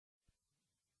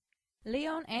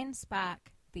Leon and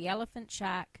Spark, the Elephant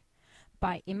Shark,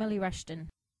 by Emily Rushton.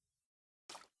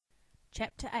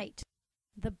 Chapter 8.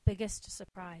 The Biggest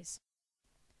Surprise.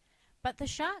 But the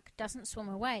shark doesn't swim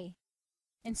away.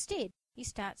 Instead, he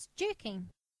starts jerking,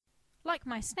 like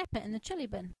my snapper in the chili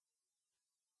bin.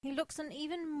 He looks in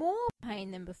even more pain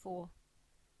than before.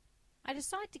 I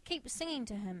decide to keep singing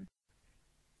to him.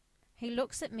 He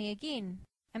looks at me again,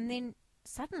 and then,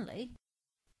 suddenly,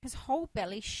 his whole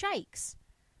belly shakes.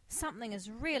 Something is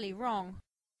really wrong.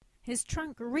 His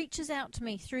trunk reaches out to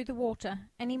me through the water,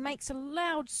 and he makes a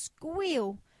loud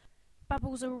squeal.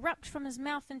 Bubbles erupt from his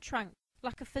mouth and trunk,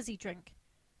 like a fizzy drink.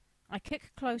 I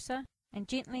kick closer and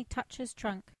gently touch his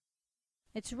trunk.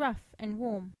 It's rough and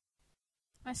warm.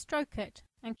 I stroke it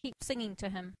and keep singing to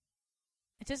him.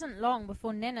 It isn't long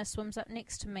before Nana swims up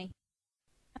next to me.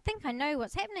 "I think I know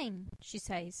what's happening," she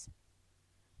says.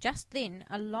 Just then,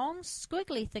 a long,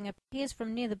 squiggly thing appears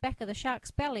from near the back of the shark's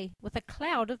belly with a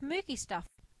cloud of murky stuff.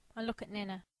 I look at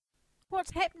Nana.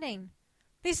 "What's happening?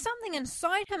 There's something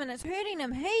inside him and it's hurting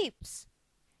him heaps."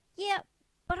 "Yeah,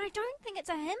 but I don't think it's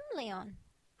a him, Leon.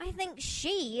 I think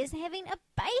she is having a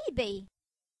baby."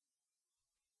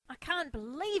 I can't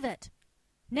believe it.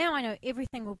 Now I know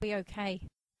everything will be okay.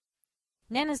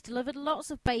 Nana's delivered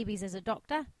lots of babies as a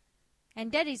doctor,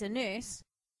 and Daddy's a nurse,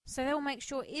 so they'll make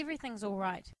sure everything's all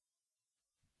right.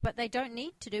 But they don't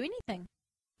need to do anything.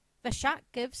 The shark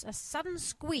gives a sudden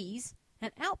squeeze,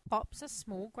 and out pops a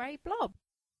small grey blob.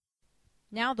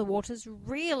 Now the water's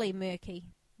really murky.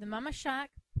 The mama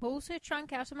shark pulls her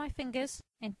trunk out of my fingers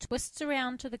and twists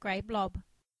around to the grey blob.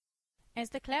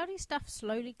 As the cloudy stuff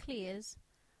slowly clears,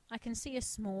 I can see a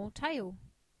small tail.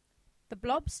 The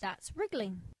blob starts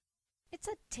wriggling. It's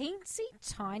a teensy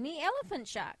tiny elephant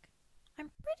shark. I'm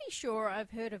pretty sure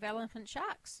I've heard of elephant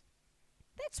sharks.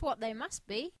 That's what they must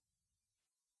be.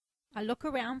 I look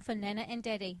around for Nana and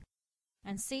Daddy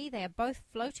and see they are both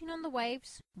floating on the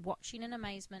waves, watching in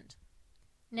amazement.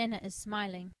 Nana is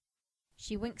smiling.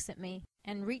 She winks at me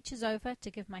and reaches over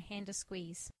to give my hand a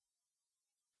squeeze.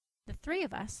 The three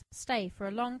of us stay for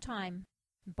a long time,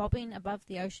 bobbing above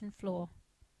the ocean floor,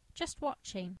 just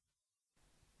watching.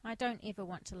 I don't ever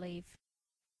want to leave.